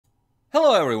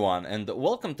Hello everyone, and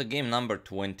welcome to game number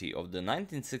 20 of the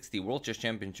 1960 World Chess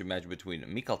Championship match between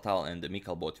Mikhail Tal and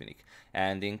Mikhail Botvinnik.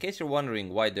 And in case you're wondering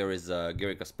why there is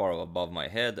Garry Kasparov above my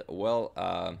head, well,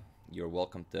 you're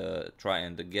welcome to try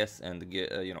and guess and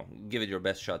give it your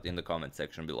best shot in the comment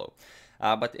section below.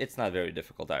 But it's not very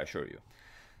difficult, I assure you.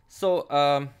 So,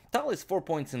 Tal is 4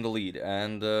 points in the lead,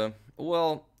 and,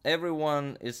 well,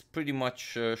 everyone is pretty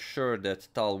much sure that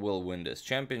Tal will win this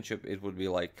championship. It would be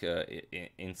like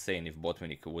insane if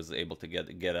Botvinnik was able to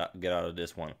get out of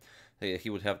this one. He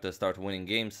would have to start winning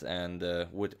games and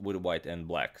with white and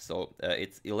black. So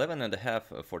it's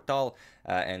 11.5 for Tal,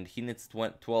 and he needs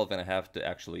 12.5 to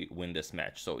actually win this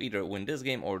match. So either win this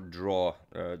game or draw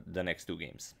the next two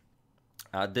games.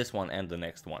 This one and the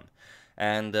next one.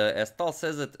 And as Tal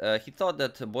says it, he thought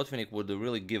that Botvinnik would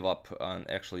really give up on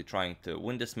actually trying to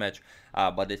win this match,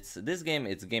 but it's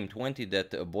game 20,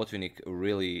 that Botvinnik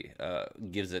really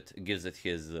gives it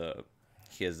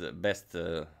his best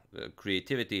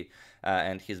creativity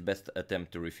and his best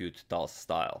attempt to refute Tal's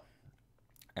style.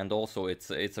 And also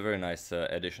it's a very nice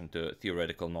addition to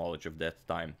theoretical knowledge of that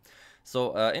time.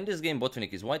 So in this game,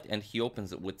 Botvinnik is white, and he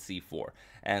opens with c4.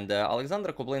 And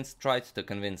Alexander Koblenz tried to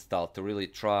convince Tal to really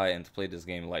try and play this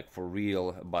game like for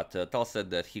real, but Tal said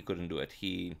that he couldn't do it.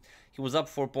 He was up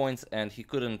 4 points, and he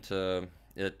couldn't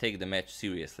take the match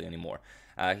seriously anymore.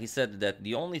 He said that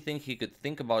the only thing he could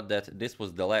think about that this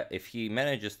was if he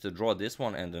manages to draw this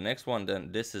one and the next one,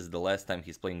 then this is the last time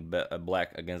he's playing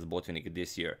black against Botvinnik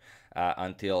this year,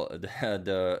 until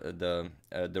the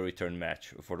return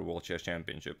match for the World Chess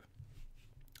Championship.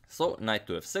 So knight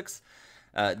to f6,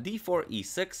 d4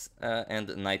 e6,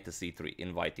 and knight to c3,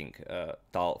 inviting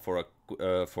Tal for a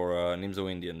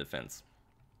Nimzo-Indian defense.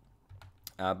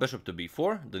 Bishop to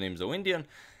b4, the Nimzo-Indian,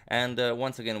 and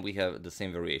once again we have the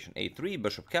same variation: a3,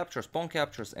 bishop captures, pawn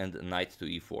captures, and knight to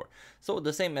e4. So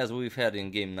the same as we've had in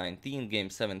game 19, game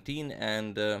 17,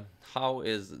 and how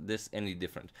is this any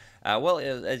different? Well,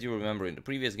 as you remember, in the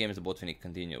previous games, Botvinnik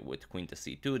continued with queen to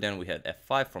c2, then we had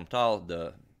f5 from Tal,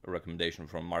 the recommendation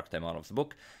from Mark Taimanov's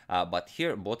book, but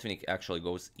here Botvinnik actually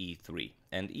goes e3,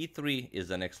 and e3 is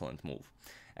an excellent move.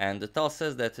 And Tal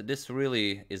says that this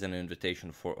really is an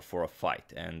invitation for a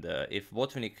fight, and if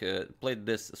Botvinnik played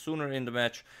this sooner in the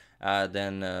match,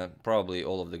 then probably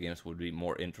all of the games would be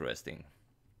more interesting.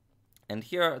 And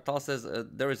here Tal says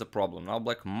there is a problem. Now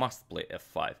black must play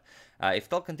f5. If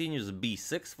Tal continues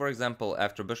b6, for example,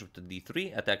 after bishop to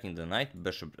d3, attacking the knight,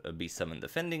 bishop b7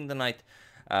 defending the knight,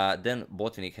 then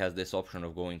Botvinnik has this option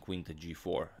of going queen to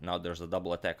g4. Now there's a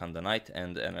double attack on the knight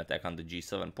and an attack on the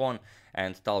g7 pawn,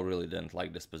 and Tal really didn't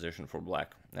like this position for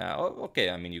black. Okay,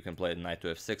 I mean, you can play knight to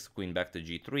f6, queen back to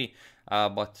g3,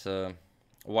 but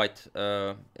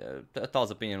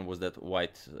Tal's opinion was that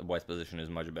white's position is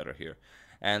much better here.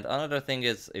 And another thing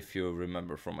is, if you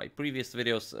remember from my previous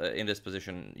videos, in this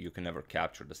position you can never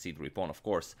capture the c3 pawn, of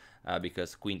course,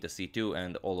 because queen to c2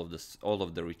 and all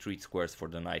of the retreat squares for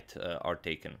the knight are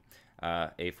taken,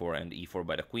 a4 and e4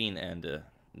 by the queen, and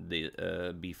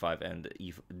the b5 and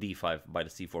d5 by the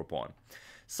c4 pawn.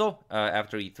 So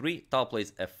after e3, Tal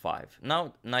plays f5.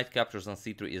 Now knight captures on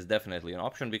c3 is definitely an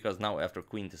option, because now after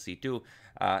queen to c2,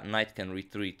 knight can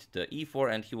retreat to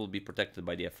e4, and he will be protected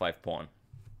by the f5 pawn.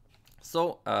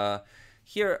 So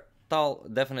here Tal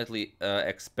definitely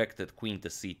expected queen to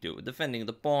c2, defending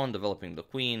the pawn, developing the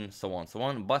queen, so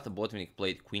on, but Botvinnik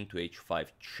played queen to h5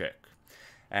 check.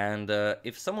 And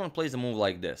if someone plays a move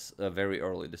like this very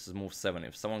early, this is move 7,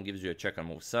 if someone gives you a check on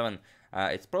move 7,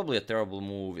 it's probably a terrible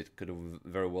move. It could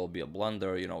very well be a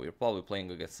blunder. You know, you're probably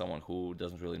playing against someone who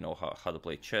doesn't really know how to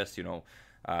play chess. You know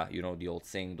the old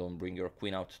saying, don't bring your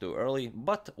queen out too early.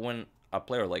 But when a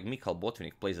player like Mikhail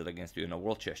Botvinnik plays it against you in a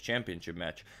World Chess Championship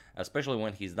match, especially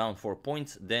when he's down 4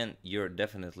 points, then you're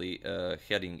definitely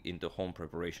heading into home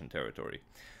preparation territory.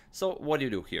 So what do you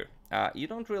do here? You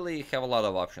don't really have a lot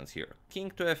of options here.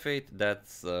 King to f8,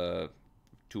 that's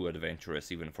too adventurous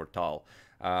even for Tal.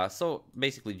 So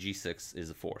basically g6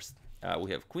 is forced.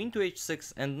 We have queen to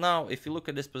h6, and now if you look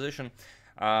at this position,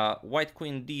 white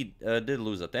queen did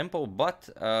lose a tempo, but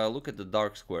look at the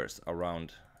dark squares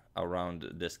around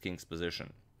this king's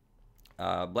position.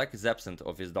 Black is absent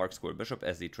of his dark square bishop,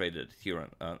 as he traded here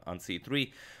on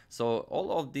c3, so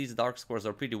all of these dark squares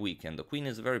are pretty weak, and the queen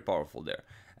is very powerful there.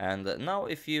 And now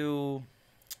if you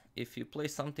play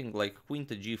something like queen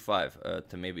to g5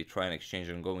 to maybe try and exchange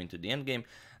and go into the endgame,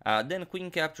 then queen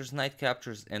captures, knight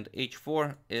captures, and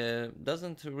h4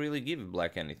 doesn't really give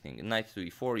black anything. Knight to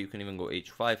e4, you can even go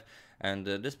h5, and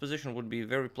this position would be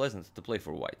very pleasant to play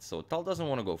for white, so Tal doesn't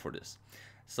want to go for this.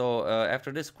 So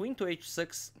after this, queen to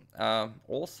h6,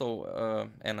 also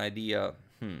an idea.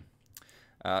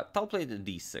 Tal played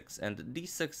d6, and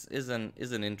d6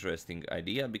 is an interesting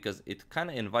idea because it kind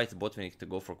of invites Botvinnik to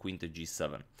go for queen to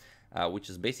g7, which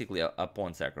is basically a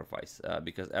pawn sacrifice,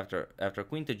 because after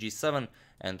queen to g7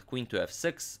 and queen to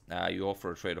f6, you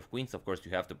offer a trade of queens. Of course,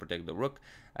 you have to protect the rook.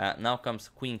 Now comes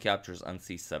queen captures on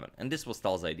c7, and this was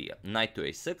Tal's idea. Knight to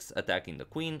a6, attacking the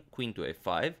queen, queen to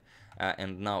a5,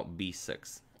 and now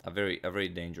b6. A very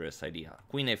dangerous idea.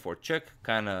 Queen a4 check,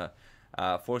 kind of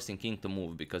forcing king to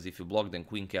move, because if you block, then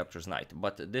queen captures knight.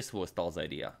 But this was Tal's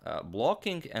idea.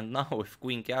 Blocking, and now if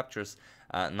queen captures,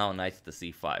 now knight to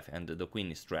c5, and the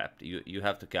queen is trapped. You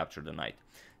have to capture the knight.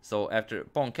 So after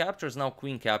pawn captures, now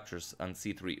queen captures on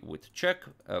c3 with check,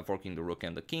 forking the rook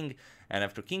and the king. And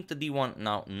after king to d1,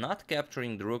 now not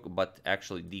capturing the rook, but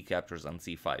actually d captures on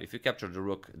c5. If you capture the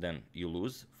rook, then you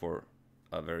lose for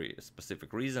a very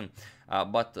specific reason,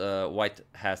 but white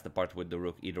has to part with the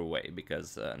rook either way,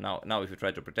 because now if you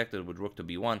try to protect it with rook to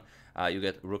b1, you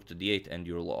get rook to d8 and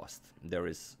you're lost. There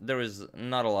is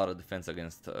not a lot of defense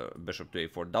against bishop to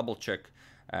a4 double check,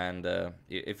 and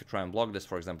if you try and block this,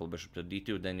 for example bishop to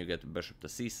d2, then you get bishop to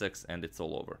c6 and it's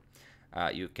all over.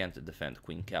 You can't defend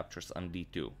queen captures on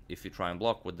d2. If you try and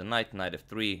block with the knight, knight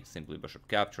f3, simply bishop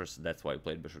captures. That's why you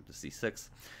played bishop to c6.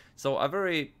 So a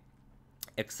very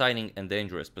exciting and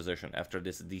dangerous position after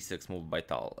this d6 move by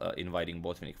Tal, inviting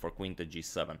Botvinnik for queen to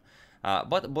g7.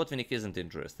 But Botvinnik isn't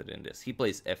interested in this. He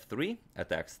plays f3,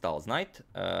 attacks Tal's knight.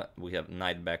 We have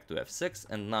knight back to f6,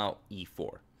 and now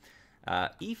e4.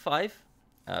 e5,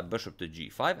 bishop to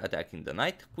g5, attacking the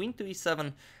knight. Queen to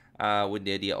e7, with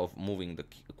the idea of moving the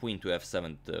queen to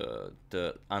f7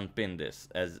 to unpin this.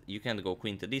 As you can't go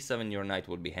queen to d7, your knight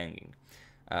would be hanging.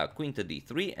 Queen to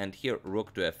d3, and here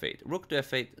rook to f8. Rook to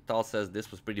f8, Tal says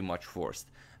this was pretty much forced.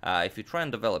 If you try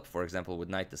and develop, for example, with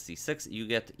knight to c6, you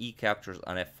get e captures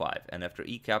on f5, and after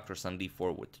e captures on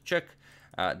d4 with check,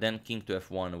 then king to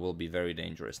f1 will be very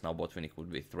dangerous. Now Botvinnik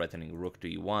would be threatening rook to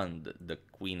e1, the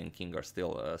queen and king are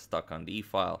still stuck on the e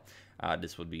file.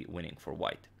 This would be winning for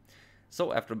white.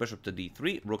 So after bishop to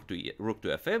d3, rook to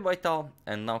f8 by Tal,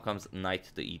 and now comes knight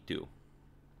to e2.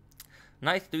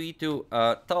 Knight to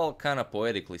e2, Tal kind of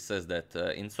poetically says that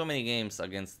in so many games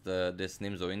against this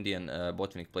Nimzo-Indian,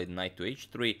 Botvinnik played knight to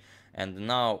h3, and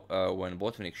now when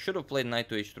Botvinnik should have played knight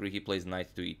to h3, he plays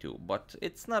knight to e2. But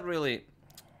it's not really...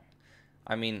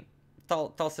 I mean,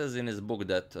 Tal says in his book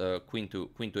that queen to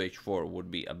h4 would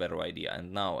be a better idea,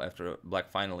 and now after black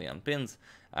finally unpins,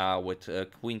 with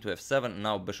queen to f7,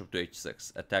 now bishop to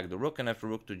h6, attack the rook, and after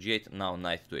rook to g8, now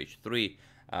knight to h3,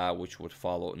 which would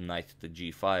follow knight to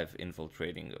g5,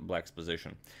 infiltrating black's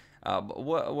position.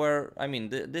 I mean,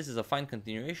 this is a fine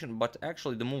continuation, but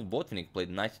actually the move Botvinnik played,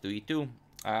 knight to e2,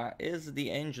 is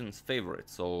the engine's favorite.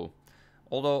 So,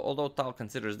 although Tal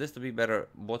considers this to be better,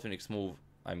 Botvinnik's move,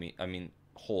 I mean,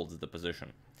 holds the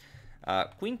position.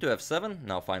 Queen to f7,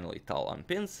 now finally Tal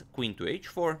unpins, queen to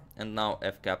h4, and now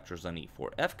f captures on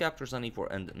e4. F captures on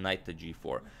e4 and knight to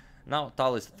g4. Now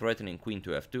Tal is threatening queen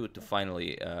to f2 to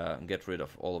finally get rid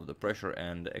of all of the pressure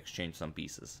and exchange some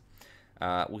pieces.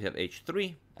 We have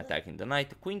h3, attacking the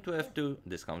knight, queen to f2,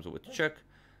 this comes with check,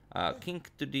 king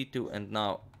to d2, and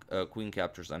now queen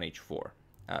captures on h4.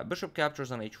 Bishop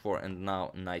captures on h4, and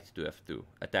now knight to f2,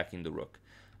 attacking the rook.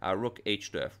 Rook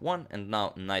h to f1, and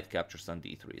now knight captures on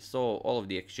d3. So all of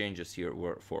the exchanges here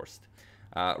were forced.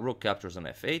 Rook captures on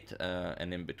f8,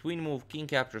 and in between move, king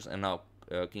captures, and now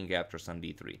king captures on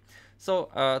d3. So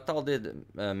Tal did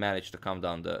manage to calm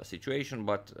down the situation,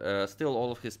 but still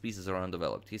all of his pieces are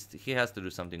undeveloped. He has to do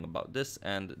something about this,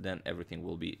 and then everything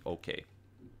will be okay.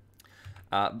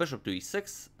 Bishop to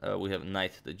e6, we have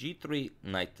knight to g3,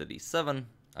 knight to d7,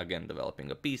 again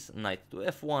developing a piece, knight to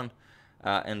f1,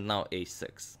 and now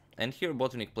a6. And here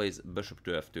Botvinnik plays bishop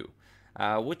to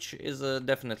f2, which is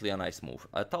definitely a nice move.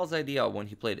 Tal's idea when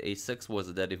he played a6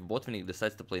 was that if Botvinnik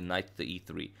decides to play knight to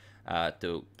e3,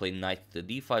 to play knight to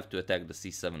d5 to attack the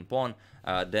c7 pawn,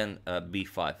 then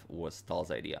b5 was Tal's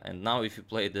idea. And now if you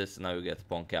play this, now you get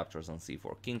pawn captures on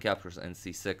c4, king captures, and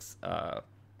c6,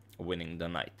 winning the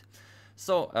knight.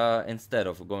 So instead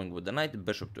of going with the knight,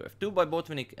 bishop to f2 by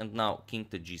Botvinnik, and now king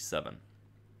to g7.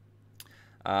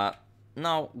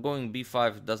 Now going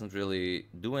b5 doesn't really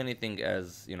do anything,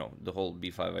 as you know, the whole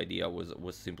b5 idea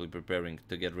was simply preparing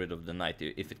to get rid of the knight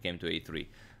if it came to a3.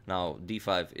 Now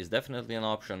d5 is definitely an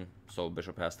option, so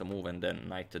bishop has to move, and then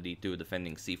knight to d2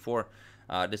 defending c4.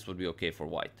 This would be okay for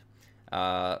white.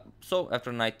 So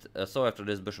after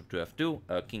this, bishop to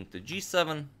f2, king to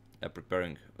g7,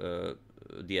 preparing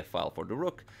the f file for the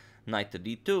rook, knight to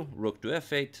d2, rook to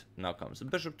f8. Now comes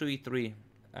bishop to e3,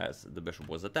 as the bishop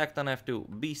was attacked on f2,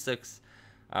 b6,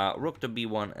 rook to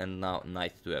b1, and now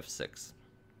knight to f6.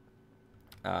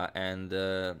 and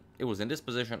it was in this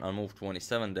position on move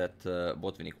 27 that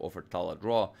Botvinnik offered Tal a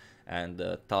draw, and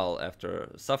Tal,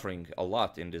 after suffering a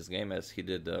lot in this game, as he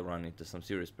did run into some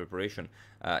serious preparation,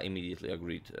 immediately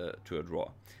agreed to a draw.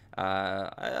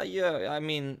 Yeah, I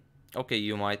mean, okay,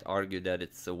 you might argue that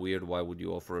it's weird, why would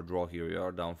you offer a draw here? You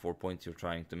are down 4 points, you're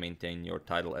trying to maintain your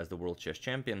title as the world chess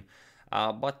champion,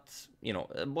 but, you know,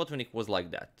 Botvinnik was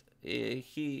like that.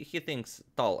 He thinks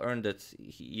Tal earned it.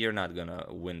 You're not gonna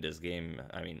win this game.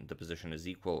 I mean, the position is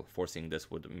equal. Forcing this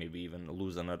would maybe even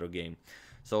lose another game.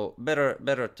 So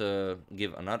better to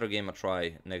give another game a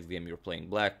try. Next game you're playing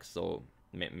black, so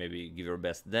maybe give your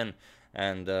best then.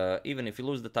 And even if you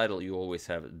lose the title, you always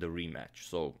have the rematch.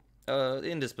 So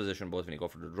in this position, Botvinnik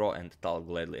offered a draw, and Tal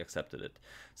gladly accepted it.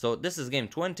 So this is game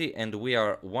 20, and we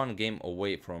are one game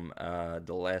away from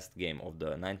the last game of the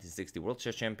 1960 World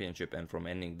Chess Championship and from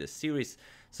ending this series.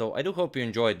 So I do hope you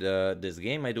enjoyed this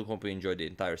game. I do hope you enjoyed the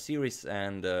entire series,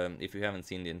 and if you haven't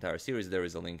seen the entire series, there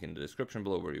is a link in the description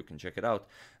below where you can check it out.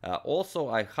 Also,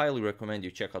 I highly recommend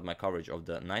you check out my coverage of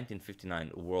the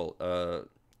 1959 World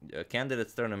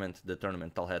Candidates Tournament, the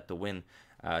tournament Tal had to win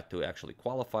to actually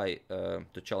qualify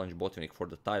to challenge Botvinnik for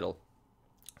the title.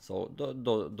 So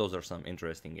those are some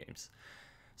interesting games.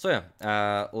 So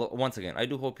yeah, once again, I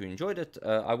do hope you enjoyed it.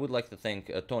 I would like to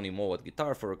thank Tony Mo at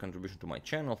Guitar for a contribution to my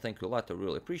channel. Thank you a lot, I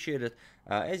really appreciate it.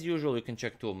 As usual, you can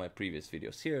check 2 of my previous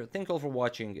videos here. Thank you all for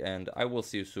watching, and I will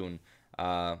see you soon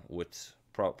with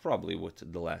probably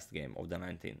with the last game of the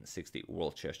 1960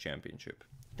 World Chess Championship.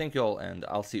 Thank you all, and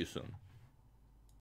I'll see you soon.